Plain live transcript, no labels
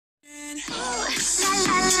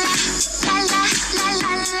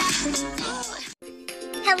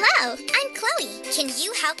Hello, I'm Chloe. Can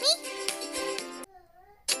you help me?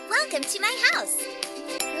 Welcome to my house.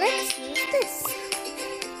 Let's use this.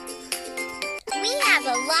 We have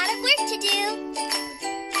a lot of work to do.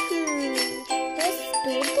 Let's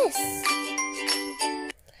do this.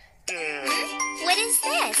 What is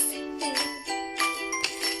this?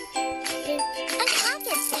 A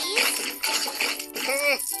pocket, please.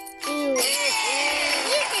 Ew.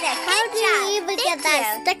 You did a How good do job. you even Thank get that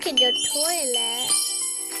you. stuck in your toilet?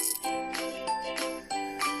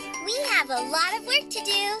 We have a lot of work to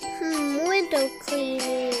do. Window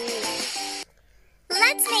cleaning.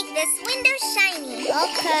 Let's make this window shiny.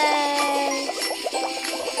 Okay.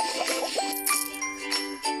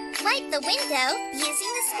 Wipe the window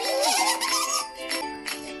using the squeegee.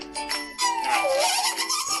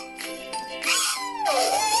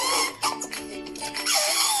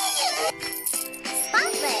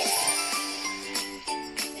 Spotless.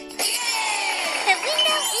 The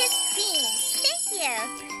window is clean. Thank you.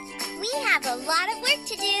 We have a lot of work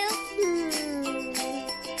to do.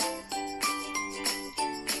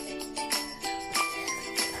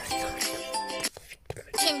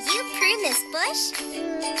 Can you prune this bush?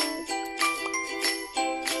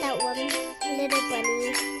 That one little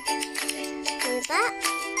bunny. With that.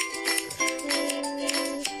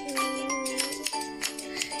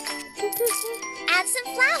 Add some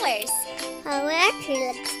flowers. Oh, it actually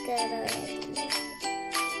looks good already.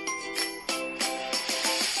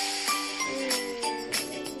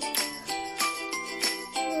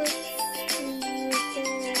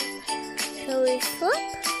 So we flip.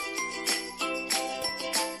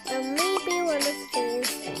 And maybe one of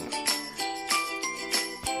these there.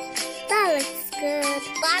 That looks good.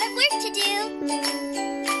 Lot of work to do.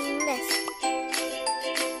 This.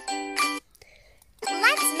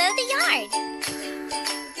 Let's mow the yard.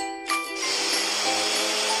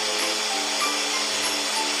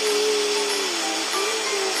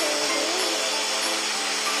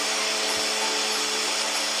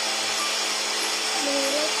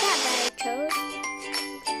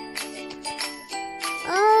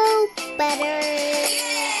 Oh, better.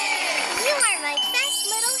 You are my best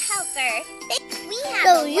little helper. We have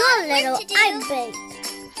No, a you're lot of little. work to do. I'm big.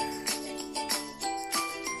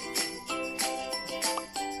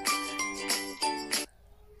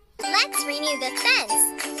 Let's renew the fence.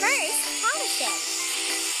 First, polish it.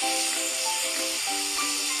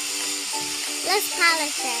 Let's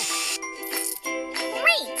polish it.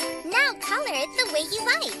 Great! Now color it the way you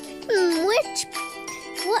like.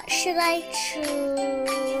 What should I choose?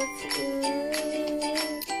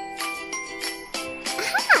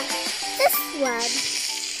 Aha! This one.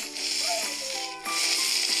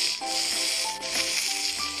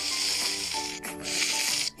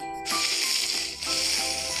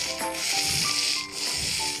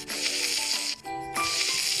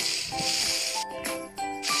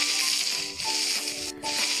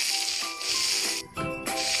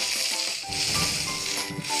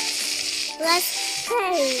 Let's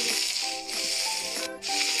paint.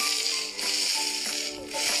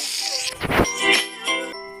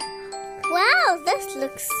 Wow, this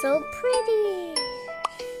looks so pretty.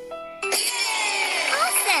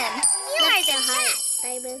 Awesome! You are the best.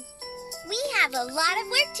 Simon. We have a lot of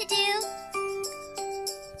work to do.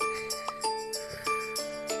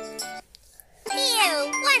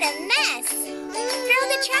 Ew, what a mess! Throw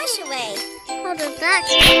the trash away. How did that?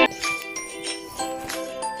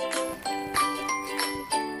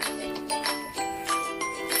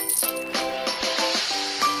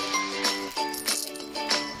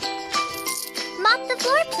 Mop the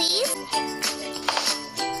floor, please.